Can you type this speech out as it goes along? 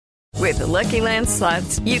With the Lucky Land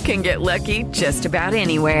Slots, you can get lucky just about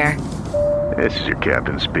anywhere. This is your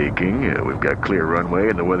captain speaking. We've got clear runway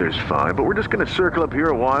and the weather's fine, but we're just going to circle up here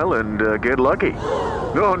a while and get lucky.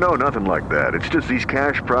 No, nothing like that. It's just these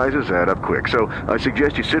cash prizes add up quick. So I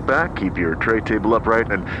suggest you sit back, keep your tray table upright,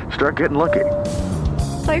 and start getting lucky.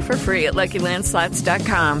 Play for free at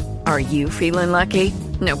LuckyLandSlots.com. Are you feeling lucky?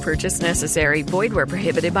 No purchase necessary. Void where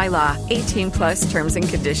prohibited by law. 18+ terms and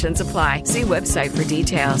conditions apply. See website for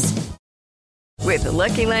details. With the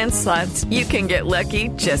Lucky Land Slots, you can get lucky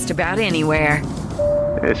just about anywhere.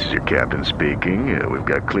 This is your captain speaking. We've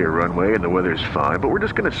got clear runway and the weather's fine, but we're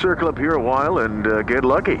just going to circle up here a while and get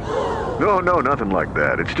lucky. No, nothing like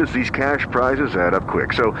that. It's just these cash prizes add up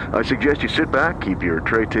quick. So I suggest you sit back, keep your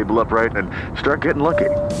tray table upright, and start getting lucky.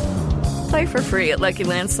 Play for free at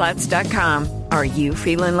LuckyLandSlots.com. Are you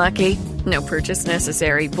feeling lucky? No purchase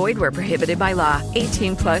necessary. Void where prohibited by law.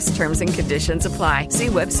 18+ terms and conditions apply. See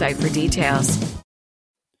website for details.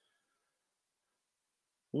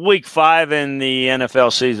 Week 5 in the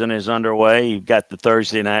NFL season is underway. You've got the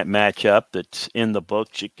Thursday night matchup that's in the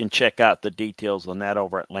books. You can check out the details on that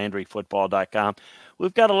over at LandryFootball.com.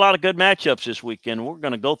 We've got a lot of good matchups this weekend. We're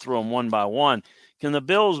going to go through them one by one. Can the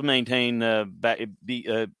Bills maintain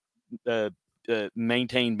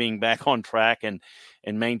being back on track and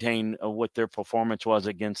maintain what their performance was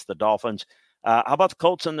against the Dolphins? How about the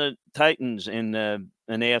Colts and the Titans in an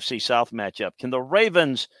AFC South matchup? Can the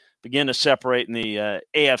Ravens begin to separate in the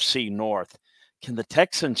AFC North? Can the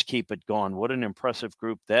Texans keep it going? What an impressive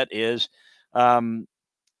group that is. Can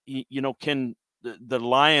the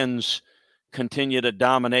Lions continue to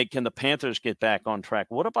dominate? Can the Panthers get back on track?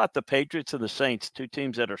 What about the Patriots and the Saints, two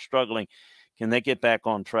teams that are struggling? Can they get back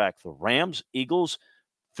on track? The Rams, Eagles,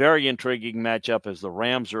 very intriguing matchup as the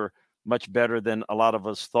Rams are much better than a lot of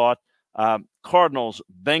us thought. Cardinals,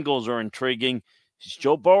 Bengals are intriguing. Is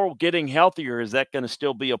Joe Burrow getting healthier? Is that going to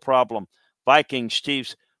still be a problem? Vikings,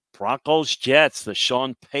 Chiefs, Broncos, Jets, the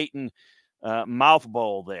Sean Payton mouth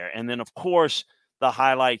bowl there. And then, of course, the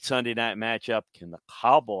highlight Sunday night matchup. Can the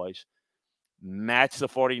Cowboys match the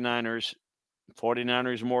 49ers?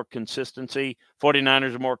 49ers more consistency.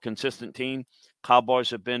 49ers a more consistent team.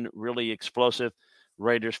 Cowboys have been really explosive.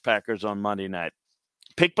 Raiders, Packers on Monday night.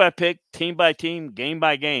 Pick by pick, team by team, game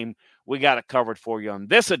by game, we got it covered for you on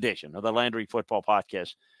this edition of the Landry Football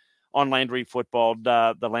Podcast on Landry Football,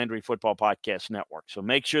 the Landry Football Podcast Network. So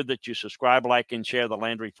make sure that you subscribe, like, and share the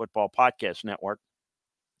Landry Football Podcast Network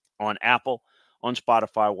on Apple, on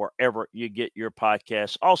Spotify, wherever you get your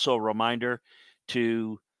podcasts. Also, a reminder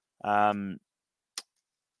to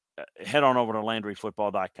head on over to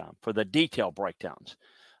LandryFootball.com for the detailed breakdowns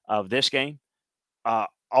of this game,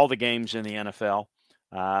 all the games in the NFL,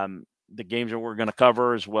 the games that we're going to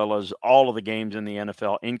cover, as well as all of the games in the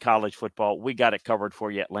NFL in college football. We got it covered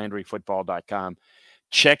for you at LandryFootball.com.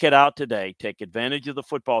 Check it out today. Take advantage of the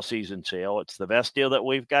football season sale. It's the best deal that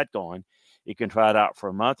we've got going. You can try it out for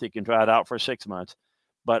a month. You can try it out for 6 months.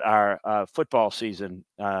 But our football season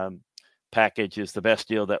package is the best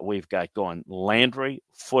deal that we've got going.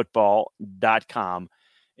 LandryFootball.com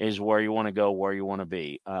is where you want to go, where you want to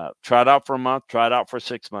be. Try it out for a month, try it out for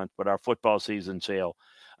 6 months, but our football season sale,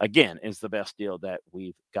 again, is the best deal that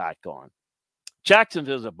we've got going.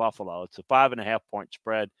 Jacksonville's at Buffalo. It's a 5.5-point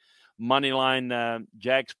spread. Money line,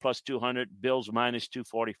 Jags plus 200, Bills minus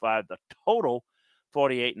 245. The total,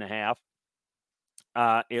 48.5.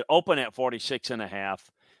 It opened at 46.5.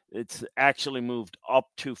 It's actually moved up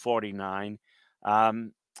to 49.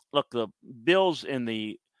 Look, the Bills in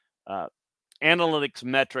the analytics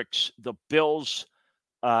metrics, the Bills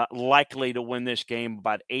likely to win this game,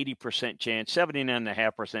 about 80% chance,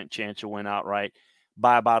 79.5% chance to win outright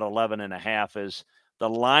by about 11.5 is the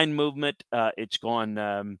line movement. It's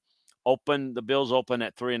gone open. The Bills open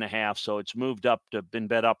at 3.5, so it's moved up to, been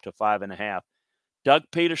bet up to 5.5. Doug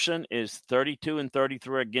Peterson is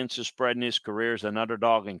 32-33 against the spread in his career as an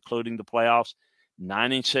underdog, including the playoffs.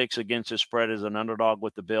 9-6 against the spread as an underdog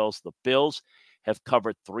with the Bills. The Bills have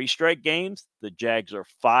covered 3 straight games. The Jags are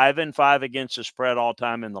 5-5 against the spread all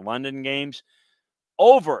time in the London games.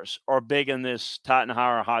 Overs are big in this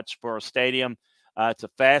Tottenham Hotspur Stadium. It's a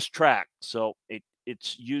fast track, so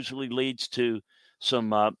it's usually leads to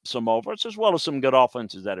some overs as well as some good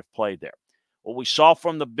offenses that have played there. What we saw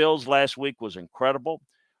from the Bills last week was incredible.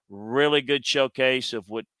 Really good showcase of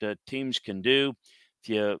what teams can do.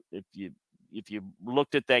 If you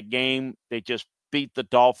looked at that game, they just beat the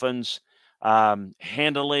Dolphins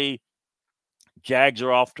handily. Jags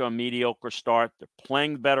are off to a mediocre start. They're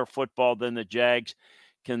playing better football than the Jags.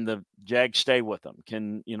 Can the Jags stay with them?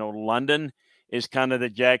 London is kind of the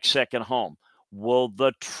Jags' second home. Will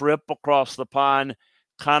the trip across the pond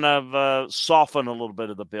kind of soften a little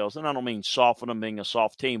bit of the Bills. And I don't mean soften them being a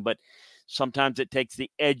soft team, but sometimes it takes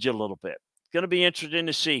the edge a little bit. It's going to be interesting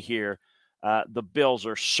to see here. The Bills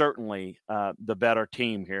are certainly the better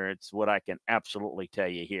team here. It's what I can absolutely tell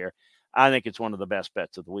you here. I think it's one of the best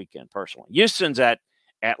bets of the weekend, personally. Houston's at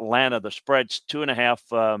Atlanta. The spread's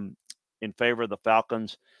 2.5 in favor of the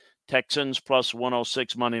Falcons. Texans plus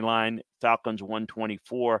 106 money line. Falcons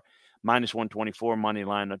 124, minus 124 money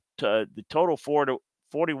line. The total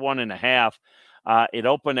 41.5. It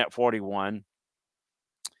opened at 41.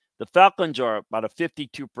 The Falcons are about a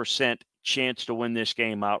 52% chance to win this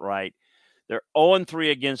game outright. They're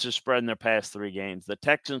 0-3 against the spread in their past 3 games. The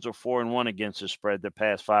Texans are 4-1 against the spread their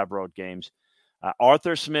past 5 road games.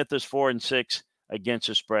 Arthur Smith is 4-6 against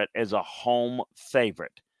the spread as a home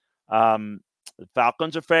favorite. The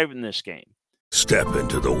Falcons are favored in this game. Step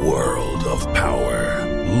into the world of power,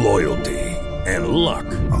 loyalty, and luck.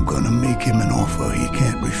 I'm going to make him an offer he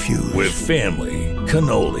can't refuse. With family,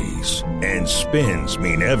 cannolis, and spins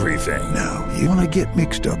mean everything. Now, you want to get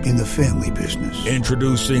mixed up in the family business.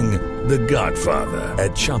 Introducing The Godfather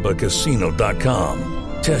at ChumbaCasino.com.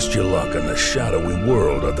 Test your luck in the shadowy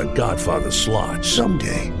world of The Godfather slot.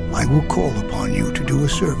 Someday, I will call upon you to do a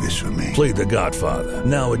service for me. Play The Godfather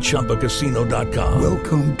now at ChumbaCasino.com.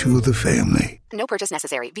 Welcome to the family. No purchase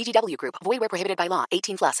necessary. VGW Group. Void where prohibited by law.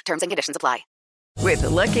 18 plus. Terms and conditions apply. With the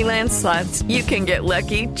Lucky Land Slots, you can get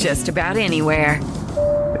lucky just about anywhere.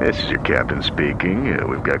 This is your captain speaking.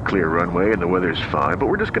 We've got clear runway and the weather's fine, but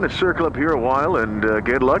we're just going to circle up here a while and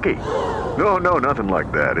get lucky. No, nothing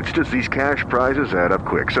like that. It's just these cash prizes add up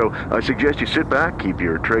quick. So I suggest you sit back, keep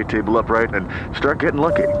your tray table upright, and start getting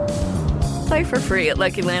lucky. Play for free at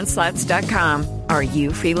LuckyLandSlots.com. Are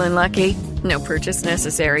you feeling lucky? No purchase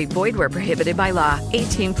necessary. Void where prohibited by law.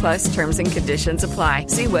 18 plus terms and conditions apply.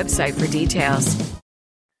 See website for details.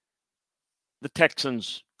 The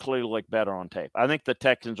Texans clearly look better on tape. I think the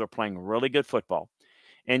Texans are playing really good football.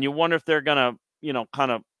 And you wonder if they're going to,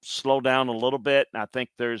 kind of slow down a little bit. And I think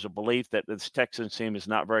there's a belief that this Texans team is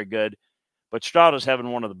not very good. But Stroud is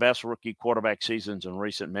having one of the best rookie quarterback seasons in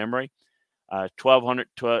recent memory.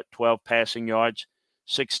 1,212 passing yards,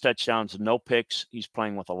 6 touchdowns, no picks. He's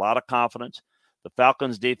playing with a lot of confidence. The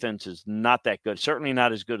Falcons' defense is not that good, certainly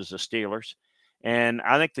not as good as the Steelers. And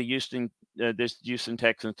I think this Houston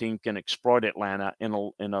Texans team can exploit Atlanta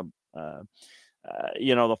the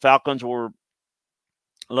Falcons were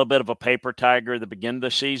a little bit of a paper tiger at the beginning of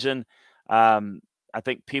the season. I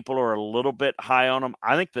think people are a little bit high on them.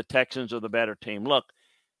 I think the Texans are the better team. Look,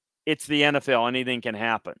 it's the NFL. Anything can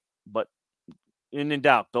happen. But in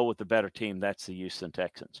doubt, go with the better team. That's the Houston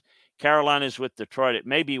Texans. Carolina's with Detroit. It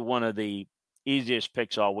may be one of the easiest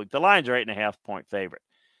picks all week. The Lions are 8.5-point favorite.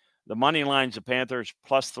 The money line's the Panthers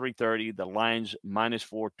plus 330. The Lions minus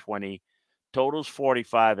 420. Totals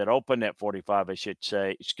 45. It opened at 45, I should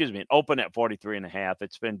say. Excuse me. It opened at 43.5.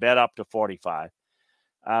 It's been bet up to 45.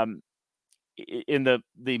 In the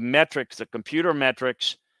metrics, the computer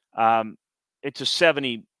metrics, it's a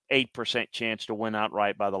 78% chance to win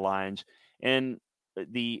outright by the Lions. And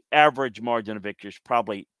the average margin of victory is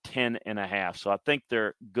probably 10.5. So I think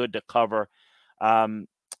they're good to cover.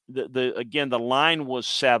 Again, the line was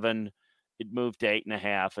 7. It moved to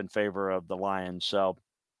 8.5 in favor of the Lions. So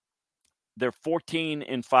they're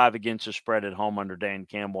 14-5 against the spread at home under Dan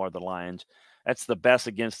Campbell, the Lions. That's the best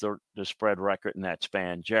against the spread record in that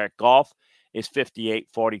span. Jared Goff is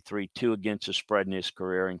 58-43-2 against the spread in his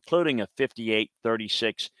career, including a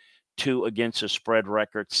 58-36-2 against the spread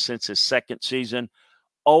record since his second season.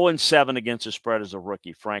 0-7 against the spread as a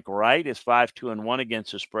rookie. Frank Wright is 5-2-1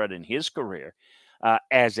 against the spread in his career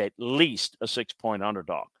as at least a 6-point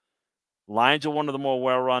underdog. Lions are one of the more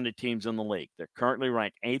well-rounded teams in the league. They're currently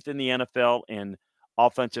ranked 8th in the NFL in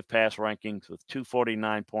offensive pass rankings with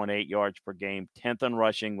 249.8 yards per game, 10th in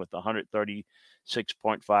rushing with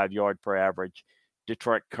 136.5 yard per average.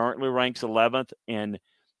 Detroit currently ranks 11th in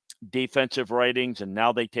defensive ratings, and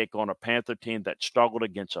now they take on a Panther team that struggled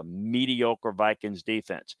against a mediocre Vikings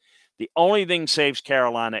defense. The only thing saves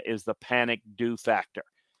Carolina is the panic do factor.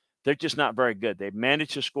 They're just not very good. They've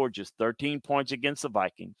managed to score just 13 points against the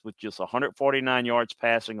Vikings with just 149 yards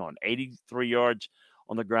passing on 83 yards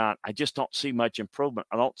on the ground. I just don't see much improvement.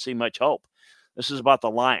 I don't see much hope. This is about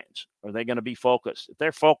the Lions. Are they going to be focused? If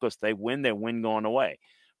they're focused, they win going away.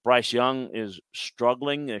 Bryce Young is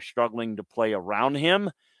struggling. They're struggling to play around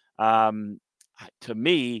him. To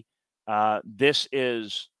me, this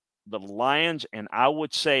is the Lions, and I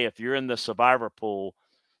would say if you're in the survivor pool,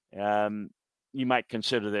 you might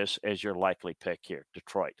consider this as your likely pick here,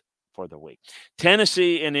 Detroit, for the week.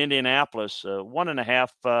 Tennessee and Indianapolis,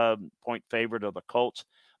 1.5 point favorite of the Colts,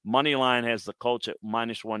 Money line has the Colts at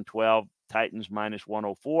minus 112, Titans minus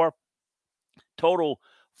 104. Total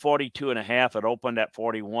 42.5. It opened at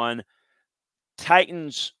 41.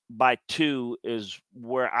 Titans by 2 is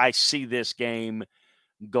where I see this game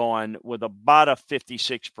going, with about a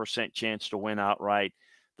 56% chance to win outright.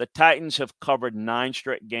 The Titans have covered 9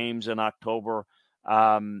 straight games in October.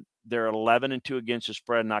 They're 11-2 against the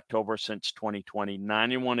spread in October since 2020,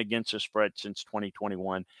 9-1 against the spread since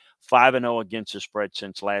 2021, 5-0 against the spread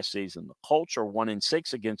since last season. The Colts are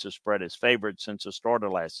 1-6 against the spread as favored since the start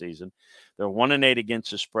of last season. They're 1-8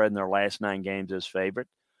 against the spread in their last 9 games as favorite.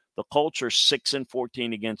 The Colts are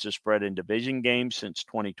 6-14 against the spread in division games since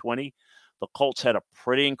 2020. The Colts had a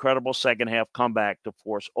pretty incredible second-half comeback to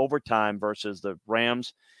force overtime versus the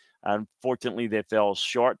Rams. Unfortunately, they fell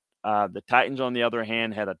short. The Titans, on the other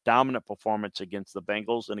hand, had a dominant performance against the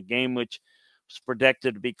Bengals in a game which was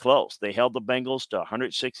predicted to be close. They held the Bengals to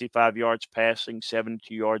 165 yards passing,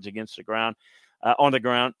 72 yards against the ground, on the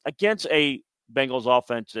ground, against a Bengals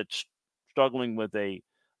offense that's struggling with a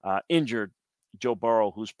injured Joe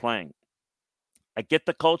Burrow who's playing. I get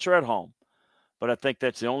the culture at home, but I think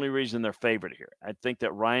that's the only reason they're favored here. I think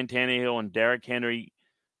that Ryan Tannehill and Derrick Henry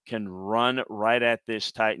can run right at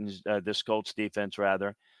this Colts defense,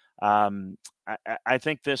 rather. I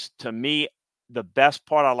think this, to me, the best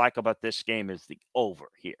part I like about this game is the over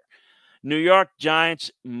here. New York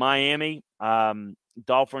Giants, Miami,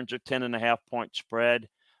 Dolphins are 10.5-point spread,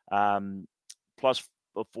 plus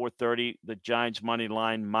 430. The Giants money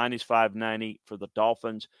line minus 590 for the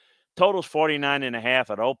Dolphins. Total's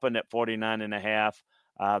 49.5. It opened at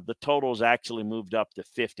 49.5. The total's actually moved up to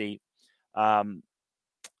 50.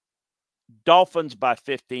 Dolphins by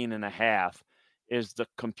 15.5 is the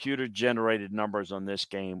computer-generated numbers on this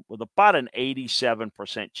game, with about an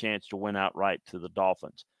 87% chance to win outright to the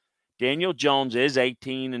Dolphins. Daniel Jones is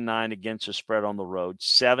 18-9 against the spread on the road,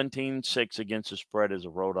 17-6 against the spread as a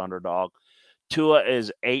road underdog. Tua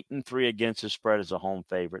is 8-3 against the spread as a home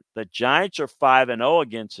favorite. The Giants are 5-0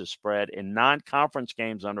 against the spread in non-conference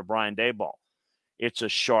games under Brian Daboll. It's a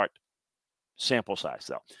short sample size,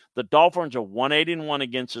 though. The Dolphins are 1-1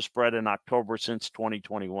 against the spread in October since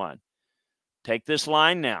 2021. Take this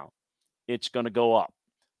line now. It's going to go up.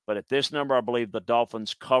 But at this number, I believe the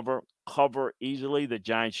Dolphins cover easily. The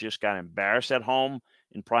Giants just got embarrassed at home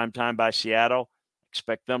in primetime by Seattle.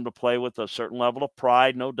 Expect them to play with a certain level of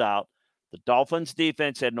pride, no doubt. The Dolphins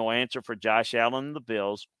defense had no answer for Josh Allen and the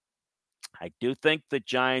Bills. I do think the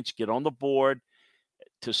Giants get on the board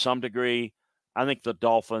to some degree. I think the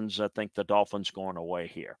Dolphins going away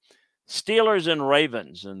here. Steelers and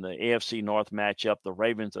Ravens in the AFC North matchup. The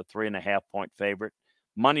Ravens are 3.5-point favorite.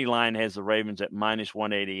 Money line has the Ravens at minus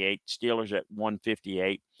 188. Steelers at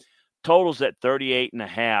 158. Totals at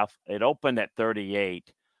 38.5. It opened at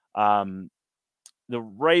 38. The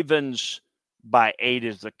Ravens by 8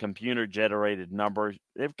 is the computer-generated number.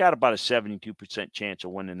 They've got about a 72% chance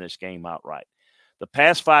of winning this game outright. The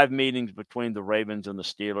past 5 meetings between the Ravens and the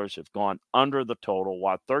Steelers have gone under the total,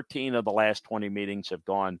 while 13 of the last 20 meetings have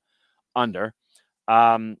gone under.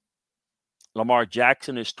 Lamar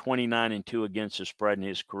Jackson is 29-2 against the spread in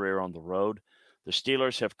his career on the road. The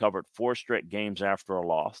Steelers have covered 4 straight games after a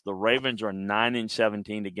loss. The Ravens are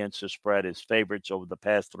 9-17 against the spread as favorites over the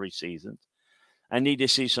past 3 seasons. I need to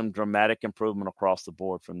see some dramatic improvement across the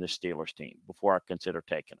board from this Steelers team before I consider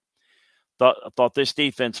taking them. I thought this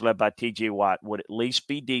defense led by T.J. Watt would at least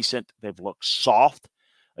be decent. They've looked soft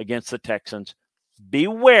against the Texans.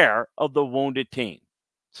 Beware of the wounded team.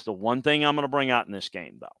 It's the one thing I'm going to bring out in this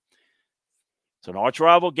game, though. It's an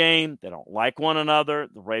arch-rival game. They don't like one another.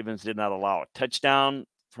 The Ravens did not allow a touchdown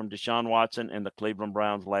from Deshaun Watson and the Cleveland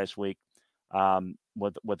Browns last week.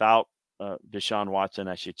 Without Deshaun Watson,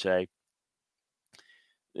 I should say.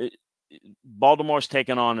 Baltimore's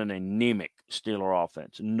taken on an anemic Steeler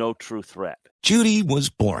offense. No true threat. Judy was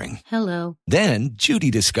boring. Hello. Then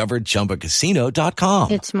Judy discovered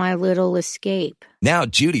ChumbaCasino.com. It's my little escape. Now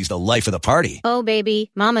Judy's the life of the party. Oh,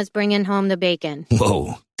 baby, mama's bringing home the bacon.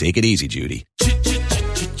 Whoa, take it easy, Judy.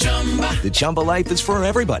 The Chumba life is for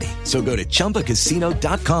everybody. So go to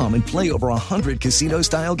ChumbaCasino.com and play over 100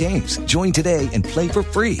 casino-style games. Join today and play for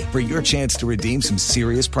free for your chance to redeem some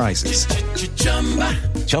serious prizes.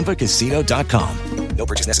 ChumbaCasino.com. No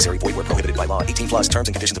purchase necessary. Void where prohibited by law. 18+ terms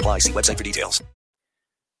and conditions apply. See website for details.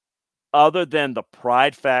 Other than the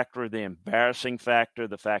pride factor, the embarrassing factor,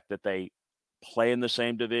 the fact that they play in the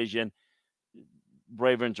same division,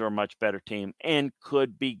 Ravens are a much better team and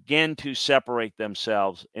could begin to separate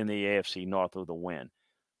themselves in the AFC North with a win.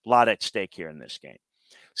 A lot at stake here in this game.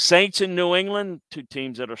 Saints in New England, 2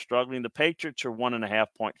 teams that are struggling. The Patriots are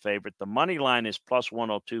 1.5-point favorite. The money line is plus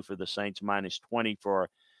 102 for the Saints, minus 20 for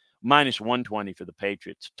minus 120 for the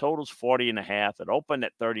Patriots. Total's 40.5. It opened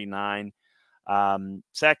at 39.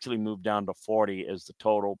 It's actually moved down to 40 as the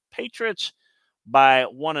total. Patriots by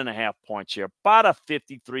 1.5 points here. About a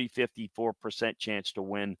 54% chance to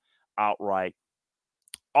win outright.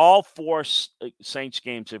 All four Saints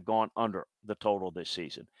games have gone under the total this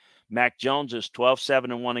season. Mac Jones is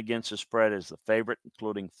 12-7-1 against the spread as the favorite,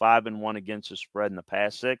 including 5-1 against the spread in the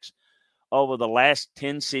past 6. Over the last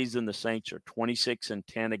 10 seasons, the Saints are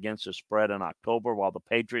 26-10 against the spread in October, while the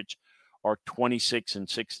Patriots are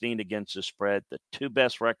 26-16 against the spread, the two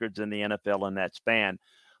best records in the NFL in that span.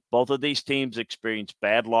 Both of these teams experienced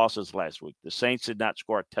bad losses last week. The Saints did not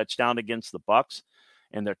score a touchdown against the Bucs,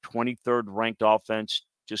 and their 23rd ranked offense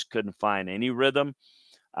just couldn't find any rhythm.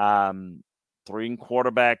 Playing three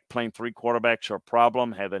quarterbacks are a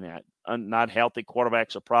problem. Having not healthy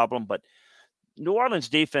quarterbacks a problem. But New Orleans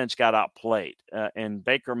defense got outplayed, and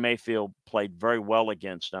Baker Mayfield played very well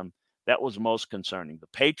against them. That was most concerning. The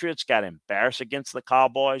Patriots got embarrassed against the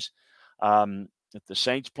Cowboys. If the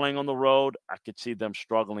Saints playing on the road, I could see them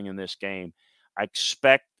struggling in this game. I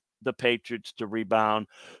expect the Patriots to rebound.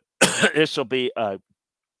 This will be a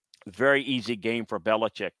very easy game for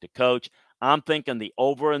Belichick to coach. I'm thinking the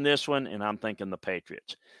over in this one, and I'm thinking the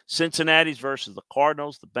Patriots. Cincinnati's versus the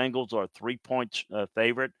Cardinals. The Bengals are 3 points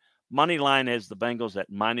favorite. Money line has the Bengals at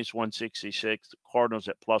minus 166, the Cardinals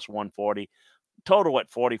at plus 140, total at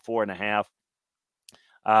 44.5.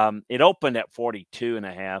 It opened at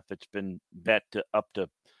 42.5. It's been bet up to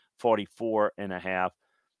 44.5.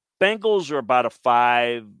 Bengals are about a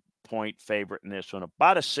 5-point favorite in this one,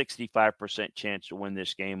 about a 65% chance to win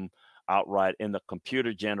this game outright in the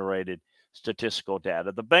computer-generated statistical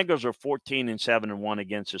data. The Bengals are 14-7-1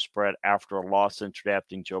 against the spread after a loss since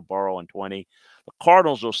drafting Joe Burrow in 20. The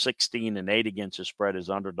Cardinals are 16-8 against the spread as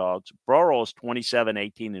underdogs. Burrow is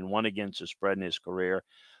 27-18-1 against the spread in his career,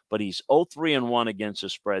 but he's 0-3-1 against the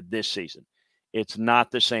spread this season. It's not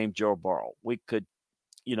the same Joe Burrow. We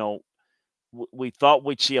thought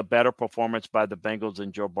we'd see a better performance by the Bengals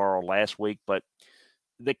than Joe Burrow last week, but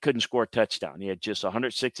they couldn't score a touchdown. He had just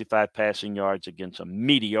 165 passing yards against a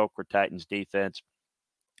mediocre Titans defense.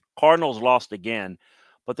 Cardinals lost again,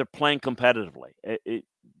 but they're playing competitively, at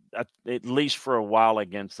least for a while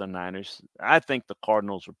against the Niners. I think the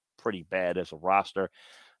Cardinals are pretty bad as a roster.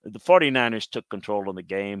 The 49ers took control of the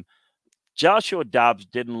game. Joshua Dobbs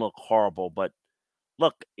didn't look horrible, but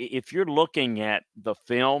look, if you're looking at the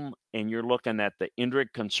film and you're looking at the injury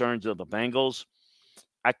concerns of the Bengals,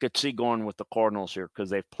 I could see going with the Cardinals here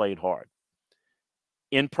because they've played hard.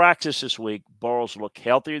 In practice this week, Burrows looked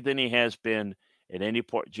healthier than he has been at any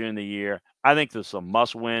point during the year. I think this is a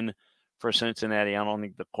must-win for Cincinnati. I don't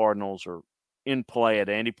think the Cardinals are in play at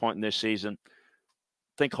any point in this season.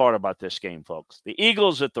 Think hard about this game, folks. The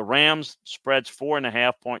Eagles at the Rams, spread's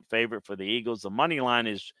 4.5-point favorite for the Eagles. The money line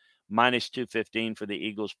is minus 215 for the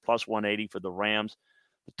Eagles, plus 180 for the Rams.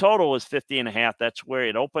 The total is 50.5. That's where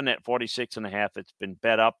it opened at 46.5. It's been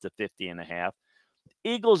bet up to 50.5.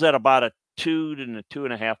 Eagles at about a 2 to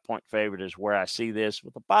 2.5 point favorite is where I see this,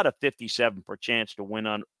 with about a 57% chance to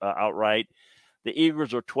win outright. The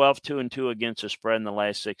Eagles are 12-2-2 against the spread in the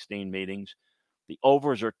last 16 meetings. The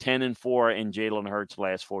overs are 10-4 in Jalen Hurts'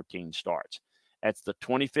 last 14 starts. That's the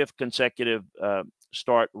 25th consecutive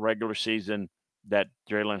start regular season that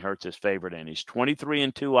Jalen Hurts is favored in. He's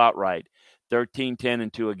 23-2 outright,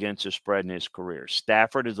 13-10-2 against the spread in his career.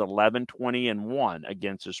 Stafford is 11-20-1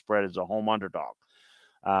 against the spread as a home underdog.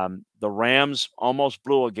 The Rams almost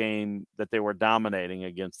blew a game that they were dominating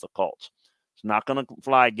against the Colts. It's not going to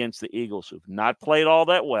fly against the Eagles, who've not played all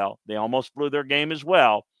that well. They almost blew their game as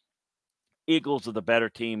well. Eagles are the better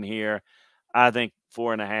team here. I think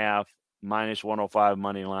 4.5, minus 105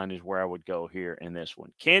 money line is where I would go here in this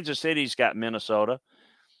one. Kansas City's got Minnesota.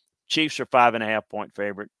 Chiefs are 5.5-point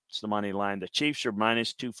favorite. It's the money line. The Chiefs are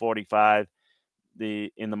minus 245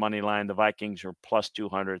 in the money line. The Vikings are plus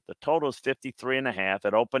 200. The total is 53.5.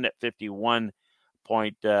 It opened at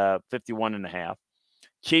 51.5.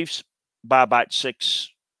 Chiefs by about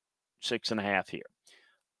 6.5 here.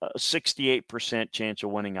 68% chance of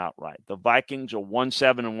winning outright. The Vikings are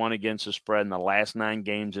 1-7-1 against the spread in the last 9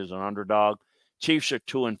 games as an underdog. Chiefs are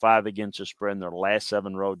 2-5 against the spread in their last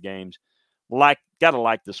 7 road games. Gotta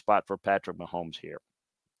like the spot for Patrick Mahomes here.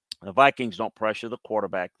 The Vikings don't pressure the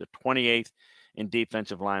quarterback. They're 28th in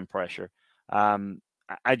defensive line pressure.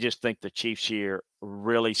 I just think the Chiefs here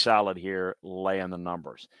really solid here, laying the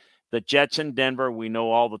numbers. The Jets in Denver, we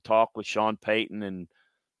know all the talk with Sean Payton and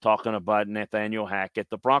talking about Nathaniel Hackett.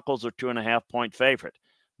 The Broncos are 2.5-point favorite.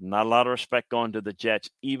 Not a lot of respect going to the Jets,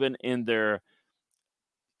 even in their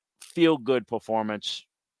feel-good performance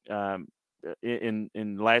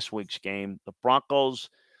in last week's game. The Broncos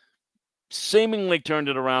seemingly turned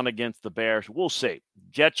it around against the Bears. We'll see.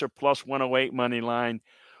 Jets are plus 108 money line.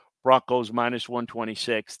 Broncos minus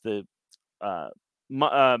 126. The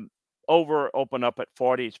over open up at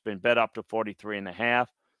 40. It's been bet up to 43.5.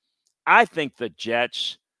 I think the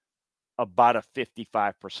Jets about a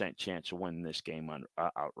 55% chance of winning this game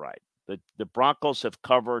outright. The Broncos have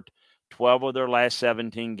covered 12 of their last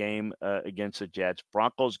 17 games against the Jets.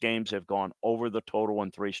 Broncos games have gone over the total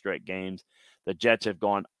in 3 straight games. The Jets have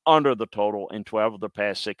gone under the total in 12 of their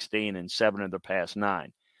past 16 and 7 of their past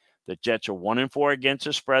 9. The Jets are 1-4 against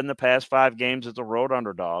the spread in the past 5 games as a road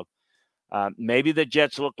underdog. Maybe the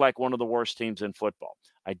Jets look like one of the worst teams in football.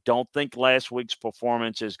 I don't think last week's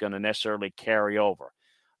performance is going to necessarily carry over.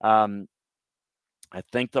 I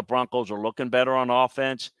think the Broncos are looking better on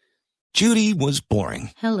offense. Judy was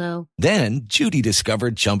boring. Hello. Then Judy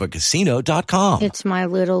discovered ChumbaCasino.com. It's my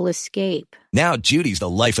little escape. Now Judy's the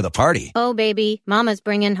life of the party. Oh, baby, mama's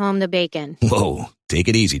bringing home the bacon. Whoa, take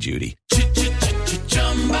it easy, Judy.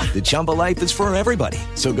 The Chumba life is for everybody.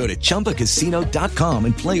 So go to ChumbaCasino.com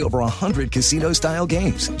and play over 100 casino-style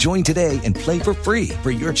games. Join today and play for free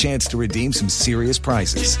for your chance to redeem some serious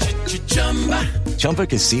prizes.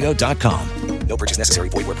 ChumbaCasino.com. No purchase necessary.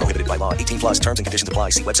 Void where prohibited by law. 18 plus terms and conditions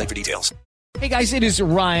apply. See website for details. Hey guys, it is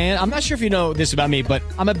Ryan. I'm not sure if you know this about me, but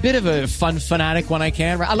I'm a bit of a fun fanatic when I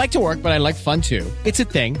can. I like to work, but I like fun too. It's a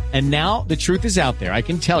thing. And now the truth is out there. I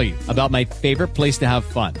can tell you about my favorite place to have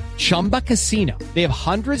fun. Chumba Casino. They have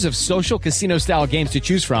hundreds of social casino style games to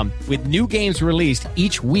choose from with new games released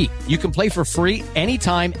each week. You can play for free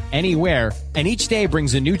anytime, anywhere. And each day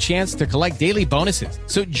brings a new chance to collect daily bonuses.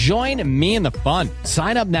 So join me in the fun.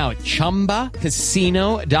 Sign up now at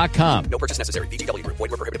ChumbaCasino.com. No purchase necessary. VGW Group. Void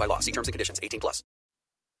where prohibited by law. See terms and conditions. 18 plus.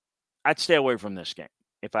 I'd stay away from this game.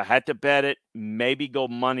 If I had to bet it, maybe go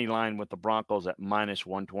money line with the Broncos at minus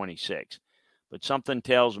 126. But something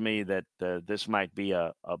tells me that this might be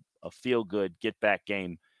a feel-good, get-back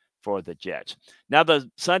game for the Jets. Now, the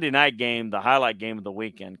Sunday night game, the highlight game of the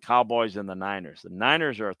weekend, Cowboys and the Niners. The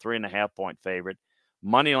Niners are a 3.5-point favorite.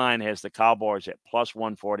 Money line has the Cowboys at plus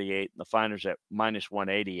 148 and the Niners at minus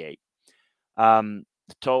 188. The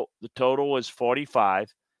total is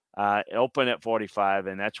 45. Open at 45,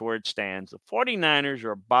 and that's where it stands. The 49ers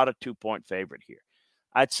are about a 2-point favorite here.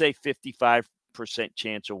 I'd say 55%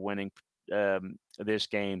 chance of winning this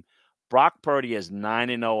game. Brock Purdy is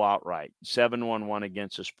 9-0 outright, 7-1-1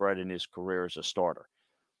 against the spread in his career as a starter.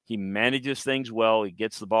 He manages things well. He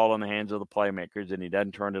gets the ball in the hands of the playmakers, and he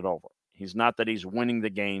doesn't turn it over. He's not that he's winning the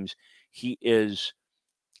games. He is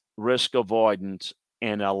risk avoidance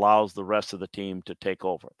and allows the rest of the team to take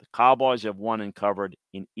over. The Cowboys have won and covered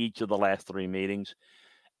in each of the last 3 meetings.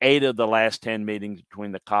 8 of the last 10 meetings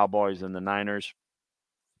between the Cowboys and the Niners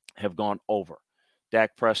have gone over.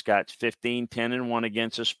 Dak Prescott's 15-10-1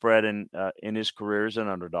 against the spread in his career as an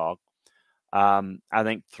underdog. I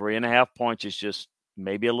think 3.5 points is just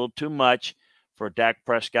maybe a little too much for Dak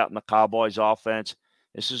Prescott and the Cowboys offense.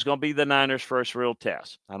 This is going to be the Niners' first real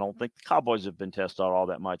test. I don't think the Cowboys have been tested all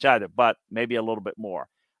that much either, but maybe a little bit more.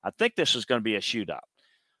 I think this is going to be a shootout.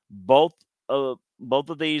 Both of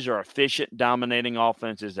these are efficient, dominating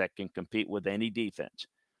offenses that can compete with any defense.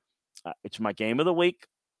 It's my game of the week,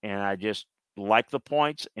 and I just like the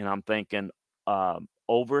points, and I'm thinking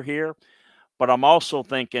over here. But I'm also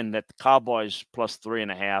thinking that the Cowboys plus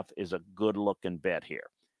 3.5 is a good-looking bet here.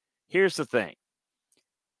 Here's the thing.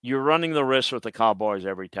 You're running the risk with the Cowboys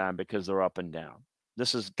every time because they're up and down.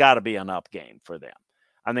 This has got to be an up game for them.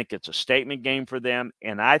 I think it's a statement game for them,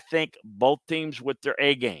 and I think both teams with their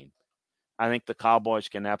A game, I think the Cowboys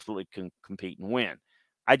can absolutely compete and win.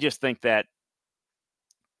 I just think that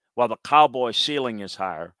while the Cowboys' ceiling is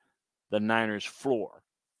higher, the Niners' floor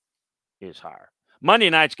is higher. Monday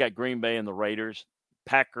night's got Green Bay and the Raiders.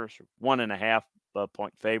 Packers, 1.5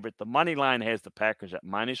 point favorite. The money line has the Packers at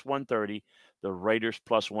minus 130, the Raiders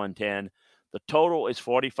plus 110. The total is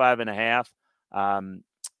 45.5.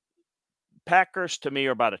 Packers, to me,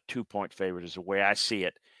 are about a 2-point favorite is the way I see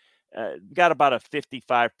it. Got about a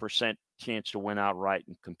 55% chance to win outright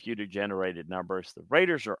in computer-generated numbers. The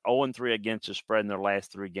Raiders are 0-3 against the spread in their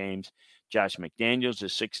last 3 games. Josh McDaniels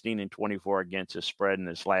is 16-24 against the spread in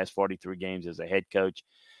his last 43 games as a head coach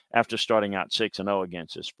after starting out 6-0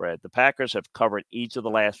 against the spread. The Packers have covered each of the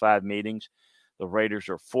last 5 meetings. The Raiders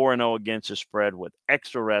are 4-0 against the spread with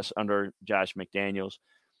extra rest under Josh McDaniels.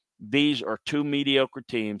 These are 2 mediocre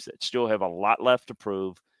teams that still have a lot left to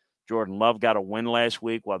prove. Jordan Love got a win last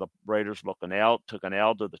week while the Raiders took an L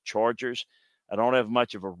to the Chargers. I don't have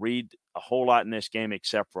much of a read a whole lot in this game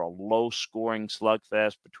except for a low-scoring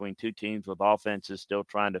slugfest between two teams with offenses still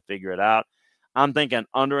trying to figure it out. I'm thinking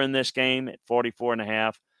under in this game at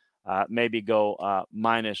 44.5. Maybe go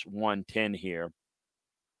minus 110 here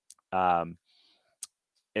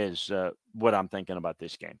is what I'm thinking about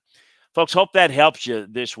this game. Folks, hope that helps you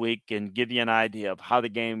this week and give you an idea of how the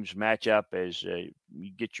games match up as you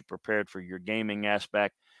get you prepared for your gaming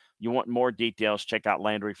aspect. You want more details, check out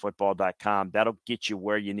LandryFootball.com. That'll get you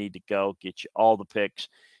where you need to go, get you all the picks,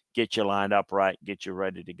 get you lined up right, get you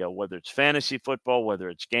ready to go, whether it's fantasy football, whether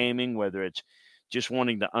it's gaming, whether it's just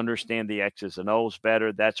wanting to understand the X's and O's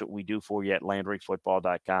better. That's what we do for you at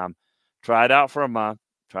LandryFootball.com. Try it out for a month.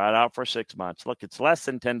 Try it out for 6 months. Look, it's less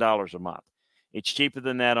than $10 a month. It's cheaper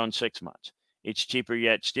than that on 6 months. It's cheaper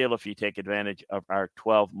yet still if you take advantage of our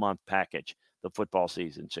 12-month package, the football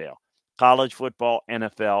season sale. College football,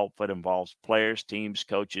 NFL, if it involves players, teams,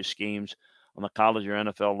 coaches, schemes on the college or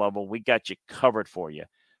NFL level, we got you covered for you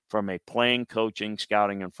from a playing, coaching,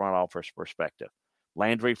 scouting, and front office perspective.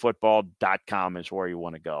 LandryFootball.com is where you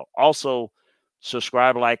want to go. Also,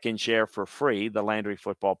 subscribe, like, and share for free the Landry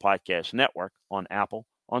Football Podcast Network on Apple,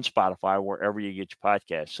 on Spotify, wherever you get your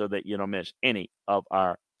podcasts, so that you don't miss any of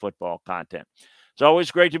our football content. It's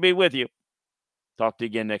always great to be with you. Talk to you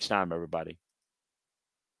again next time, everybody.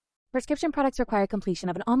 Prescription products require completion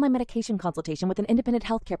of an online medication consultation with an independent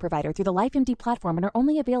healthcare provider through the LifeMD platform and are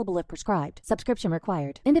only available if prescribed. Subscription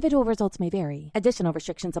required. Individual results may vary. Additional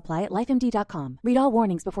restrictions apply at lifemd.com. Read all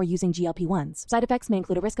warnings before using GLP-1s. Side effects may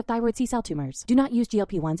include a risk of thyroid C-cell tumors. Do not use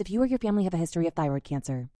GLP-1s if you or your family have a history of thyroid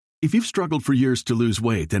cancer. If you've struggled for years to lose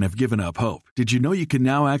weight and have given up hope, did you know you can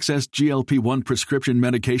now access GLP-1 prescription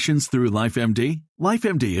medications through LifeMD?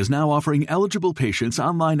 LifeMD is now offering eligible patients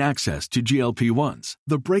online access to GLP-1s,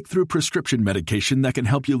 the breakthrough prescription medication that can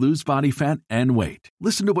help you lose body fat and weight.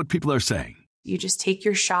 Listen to what people are saying. You just take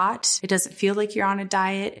your shot. It doesn't feel like you're on a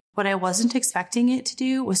diet. What I wasn't expecting it to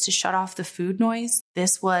do was to shut off the food noise.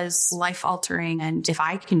 This was life-altering, and if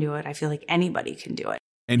I can do it, I feel like anybody can do it.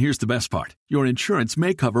 And here's the best part. Your insurance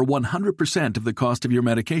may cover 100% of the cost of your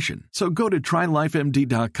medication. So go to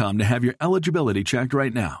TryLifeMD.com to have your eligibility checked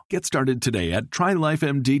right now. Get started today at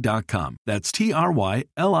TryLifeMD.com. That's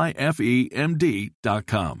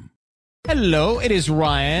TryLifeMD.com. Hello, it is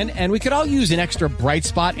Ryan, and we could all use an extra bright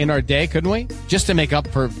spot in our day, couldn't we? Just to make up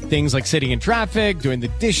for things like sitting in traffic, doing the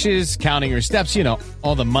dishes, counting your steps, you know,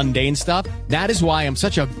 all the mundane stuff. That is why I'm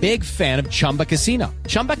such a big fan of Chumba Casino.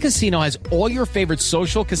 Chumba Casino has all your favorite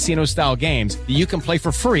social casino-style games that you can play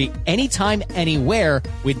for free anytime, anywhere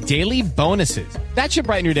with daily bonuses. That should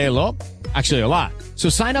brighten your day a little. Actually, a lot. So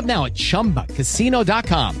sign up now at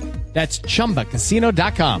ChumbaCasino.com. That's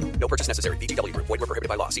ChumbaCasino.com. No purchase necessary. VGW Group. Void where prohibited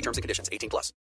by law. See terms and conditions. 18+.